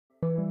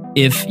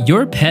If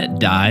your pet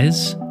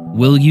dies,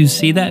 will you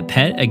see that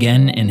pet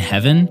again in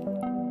heaven?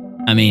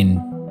 I mean,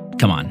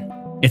 come on.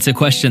 It's a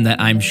question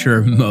that I'm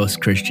sure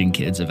most Christian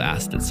kids have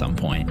asked at some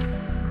point.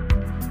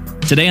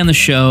 Today on the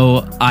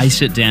show, I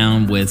sit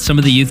down with some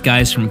of the youth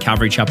guys from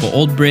Calvary Chapel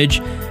Old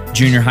Bridge,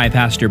 junior high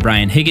pastor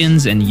Brian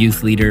Higgins, and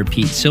youth leader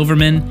Pete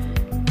Silverman.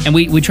 And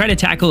we try to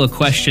tackle a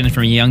question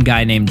from a young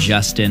guy named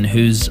Justin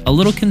who's a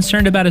little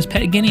concerned about his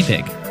pet guinea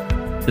pig.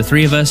 The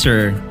three of us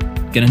are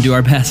going to do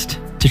our best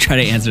to try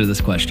to answer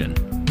this question.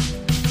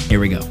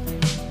 Here we go.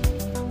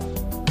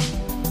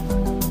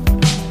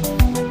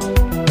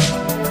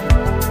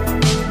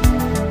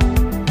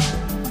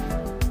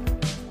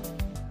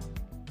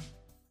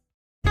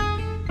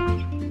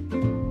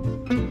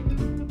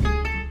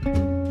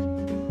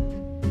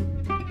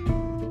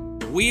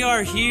 We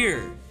are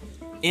here.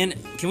 And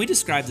can we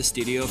describe the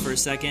studio for a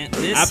second?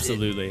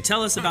 Absolutely.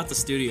 Tell us about the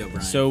studio,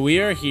 Brian. So we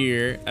are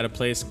here at a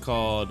place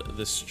called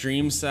the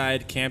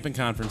Streamside Camp and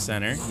Conference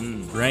Center.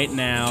 Right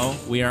now,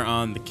 we are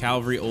on the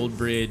Calvary Old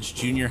Bridge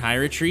Junior High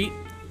Retreat.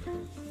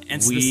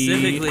 And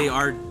specifically,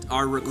 our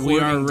recording We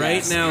are right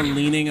desk. now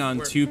leaning on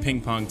two ping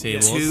pong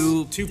tables.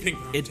 Two ping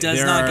pong It tables. does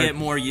There not are- get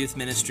more youth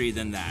ministry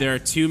than that. There are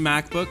two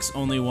MacBooks,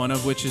 only one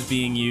of which is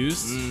being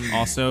used.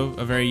 Also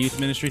a very youth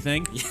ministry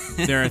thing.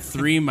 There are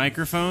three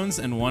microphones,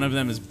 and one of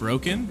them is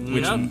broken,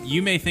 which Yep.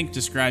 you may think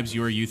describes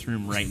your youth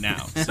room right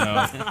now.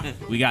 So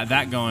we got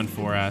that going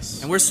for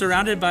us. And we're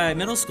surrounded by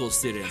middle school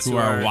students Who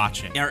are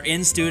watching. Our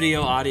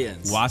in-studio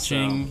audience.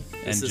 Watching So,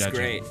 and this is judging.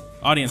 great.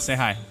 Audience, say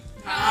hi.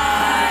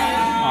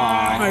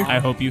 I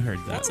hope you heard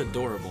that. That's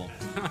adorable.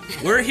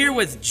 We're here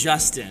with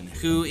Justin,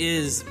 who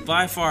is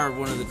by far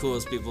one of the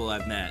coolest people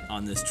I've met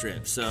on this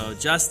trip. So,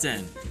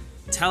 Justin,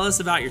 tell us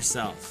about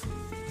yourself.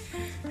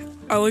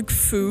 I like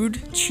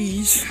food,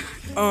 cheese.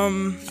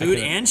 Food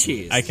and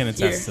cheese. I can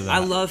attest to that. I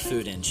love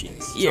food and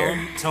cheese.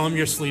 Yeah. Tell him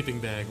your sleeping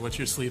bag. What's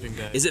your sleeping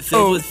bag? Is it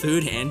filled Oh. with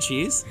food and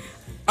cheese?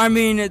 I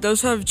mean, it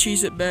does have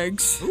Cheez-It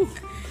bags. Ooh.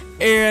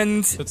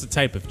 And It's a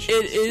type of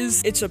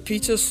cheese. it's a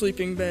pizza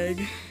sleeping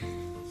bag.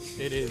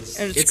 It is.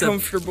 And it's It's a-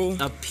 comfortable.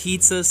 A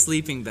pizza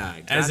sleeping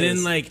bag. As That in,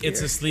 is- like,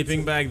 it's a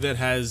sleeping bag that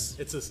has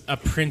It's a- a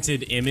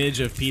printed image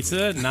of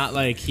pizza, not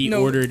like he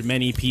No. ordered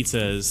many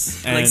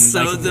pizzas and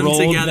sewed them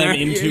rolled together? them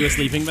into a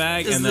sleeping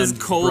bag this and is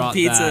then cold brought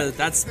pizza.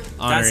 that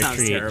on That a sounds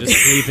retreat, terrible.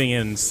 just sleeping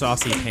in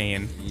saucy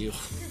pain.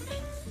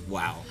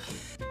 Wow.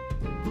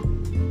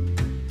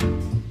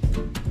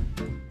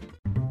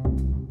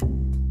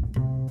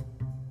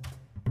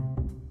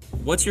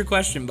 What's your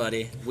question,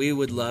 buddy? We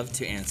would love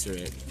to answer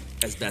it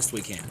as best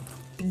we can.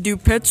 Do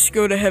pets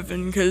go to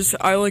heaven? Because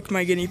I like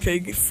my guinea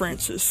pig,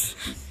 Francis.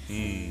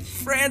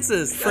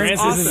 Francis. That's Francis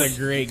awesome. is a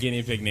great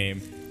guinea pig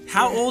name.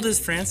 How old is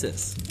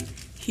Francis?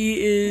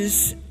 He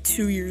is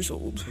 2 years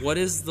old. What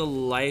is the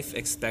life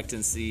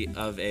expectancy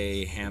of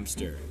a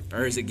hamster?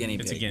 Or is it guinea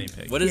pig? It's a guinea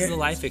pig. What is Yeah. the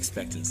life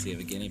expectancy of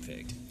a guinea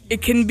pig?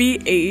 It can be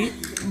 8,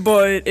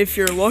 but if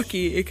you're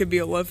lucky, it could be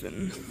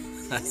 11.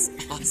 That's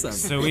awesome.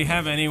 So we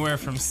have anywhere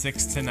from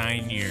 6 to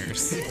 9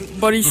 years.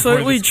 But he's Before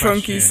slightly this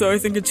chunky, question. so I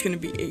think it's gonna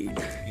be 8.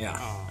 Yeah.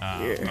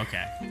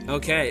 Okay.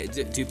 Okay.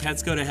 Do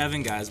pets go to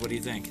heaven, guys? What do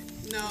you think?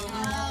 No.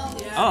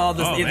 Oh,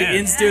 the man.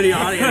 in-studio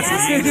audience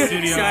is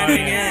In-studio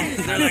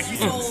chiming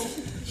audience.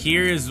 in.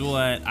 Here is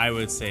what I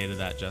would say to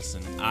that,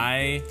 Justin.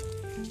 I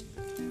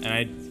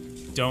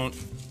don't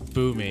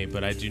boo me,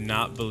 but I do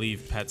not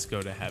believe pets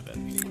go to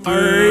heaven.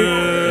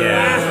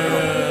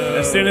 Yeah.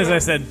 As soon as I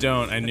said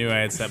don't, I knew I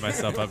had set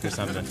myself up for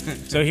something.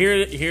 So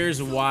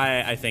here's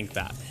why I think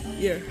that.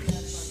 Yeah.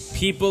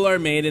 People are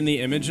made in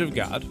the image of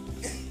God,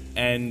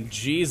 and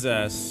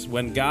Jesus,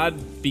 when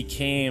God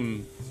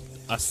became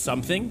a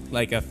something,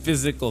 like a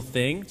physical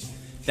thing,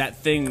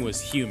 that thing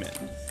was human.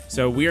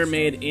 So we are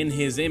made in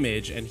his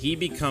image, and he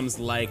becomes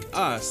like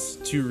us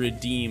to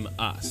redeem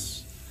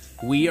us.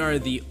 We are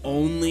the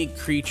only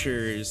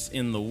creatures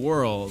in the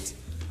world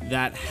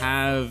that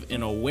have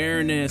an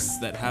awareness,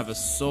 that have a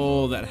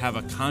soul, that have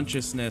a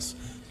consciousness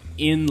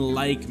in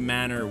like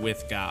manner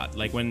with God.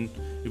 Like when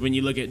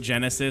you look at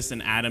Genesis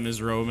and Adam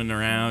is roaming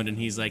around and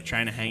he's like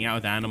trying to hang out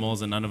with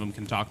animals and none of them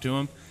can talk to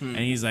him. And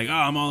he's like, oh,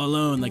 I'm all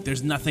alone. Like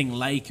there's nothing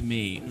like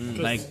me.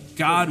 Like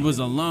God was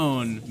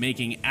alone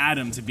making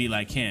Adam to be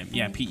like him.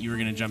 Yeah, Pete, you were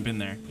going to jump in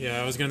there.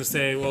 Yeah, I was gonna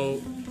say.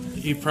 Well,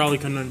 you probably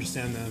couldn't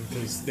understand them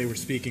because they were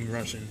speaking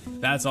Russian.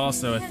 That's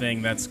also a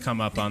thing that's come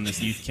up on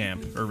this youth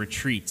camp or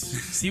retreat.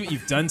 See what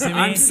you've done to me?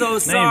 I'm so Now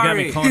you've got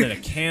me sorry. calling it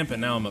a camp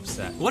and now I'm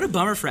upset. What a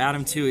bummer for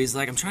Adam, too. He's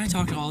like, I'm trying to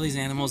talk to all these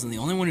animals, and the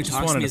only one who talks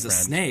to wanted me a is a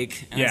friend.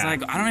 snake. And Yeah. it's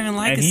like, I don't even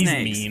like And a he's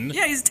snake. mean.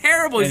 Yeah, he's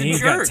terrible. And He's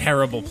he's a jerk. got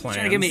terrible plans.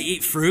 Trying to get me to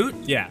eat fruit?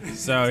 Yeah,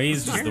 so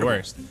he's just the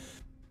worst.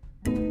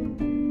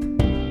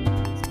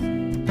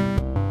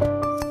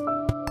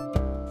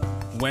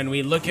 When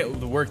we look at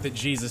the work that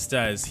Jesus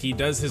does, he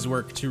does his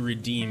work to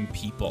redeem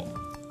people,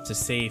 to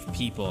save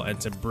people, and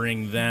to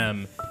bring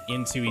them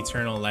into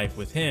eternal life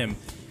with him.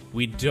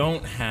 We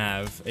don't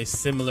have a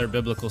similar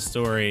biblical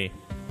story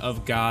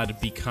of God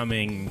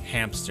becoming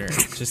hamster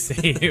to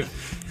save,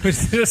 which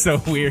is just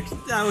so weird.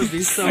 That would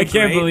be so I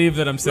can't great. believe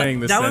that I'm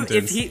saying this That would,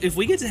 sentence. if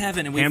we get to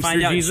heaven and we Hamster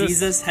find out Jesus?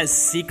 Jesus has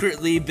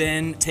secretly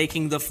been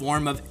taking the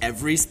form of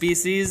every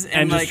species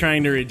and like just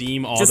trying to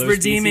redeem all just those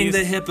redeeming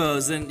species. the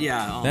hippos and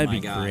oh That'd my be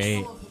gosh.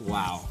 great.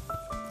 Wow.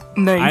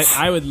 Nice.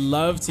 I would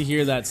love to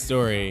hear that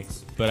story,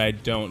 but I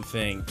don't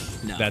think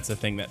No. that's a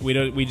thing that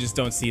we just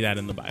don't see that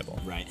in the Bible.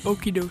 Right.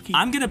 Okie dokie.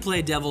 I'm gonna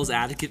play devil's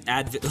advocate.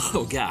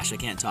 Oh gosh, I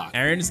can't talk.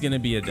 Aaron's gonna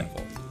be a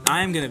devil.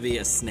 I'm gonna be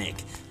a snake.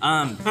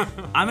 I'm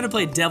gonna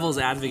play devil's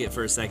advocate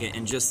for a second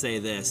and just say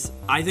this.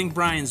 I think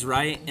Brian's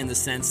right in the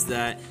sense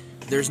that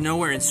there's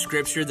nowhere in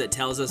scripture that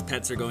tells us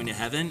pets are going to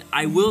heaven.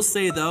 I will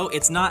say though,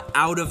 it's not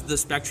out of the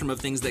spectrum of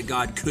things that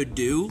God could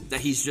do, that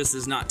he's just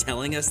is not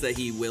telling us that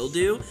he will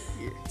do.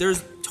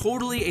 There's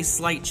totally a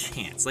slight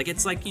chance. Like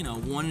it's like,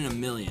 1 in a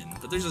million.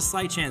 But there's a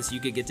slight chance you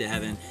could get to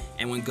heaven,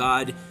 and when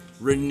God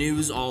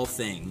renews all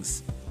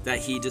things, that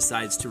he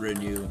decides to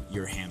renew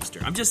your hamster.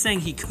 I'm just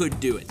saying he could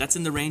do it. That's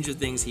in the range of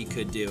things he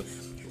could do.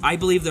 I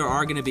believe there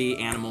are going to be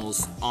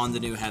animals on the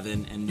new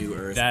heaven and new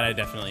earth. That I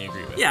definitely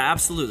agree with. Yeah,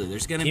 absolutely.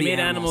 There's going to He be made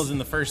animals in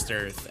the first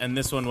earth, and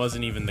this one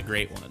wasn't even the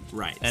great one.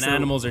 Right. And So-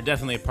 animals are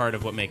definitely a part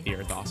of what make the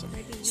earth awesome.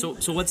 So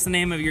what's the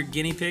name of your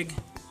guinea pig?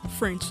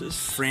 Francis.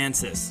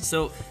 Francis.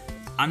 So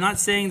I'm not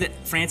saying that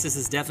Francis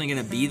is definitely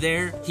going to be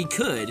there. He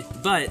could,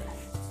 but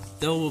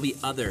there will be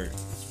other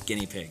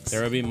guinea pigs.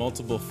 There will be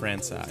multiple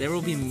Francis. There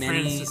will be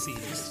many.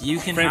 Francis. You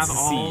can have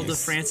all the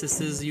Francises.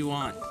 Francises you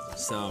want.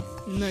 So,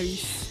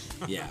 Nice.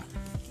 yeah.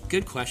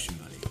 Good question,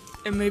 buddy.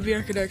 And maybe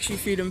I could actually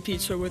feed him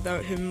pizza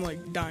without him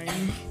dying.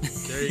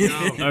 There you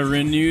go. A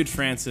renewed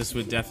Francis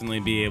would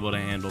definitely be able to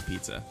handle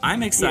pizza.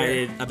 I'm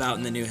excited about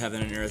in the new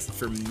heaven and earth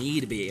for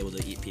me to be able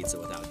to eat pizza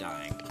without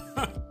dying.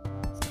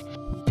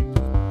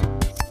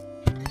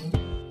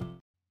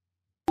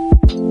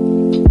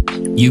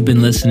 You've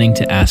been listening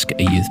to Ask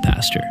a Youth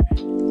Pastor.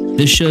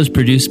 This show is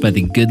produced by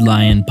the Good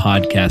Lion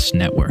Podcast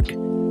Network.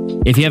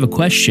 If you have a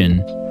question,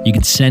 you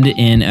can send it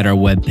in at our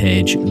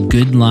webpage,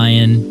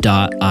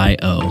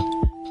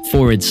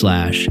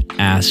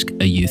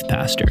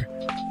 goodlion.io/ask-a-youth-pastor.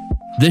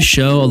 This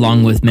show,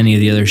 along with many of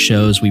the other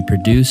shows we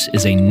produce,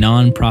 is a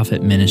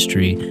non-profit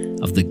ministry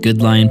of the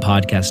Good Lion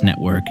Podcast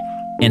Network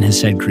and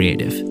Hesed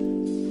Creative.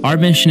 Our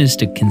mission is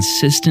to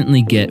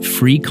consistently get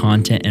free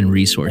content and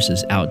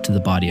resources out to the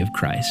body of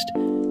Christ.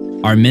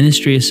 Our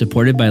ministry is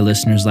supported by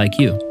listeners like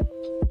you.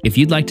 If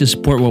you'd like to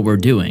support what we're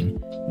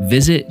doing,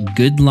 visit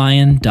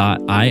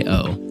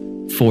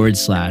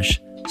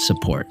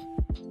goodlion.io/support.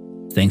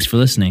 Thanks for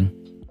listening.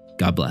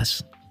 God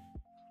bless.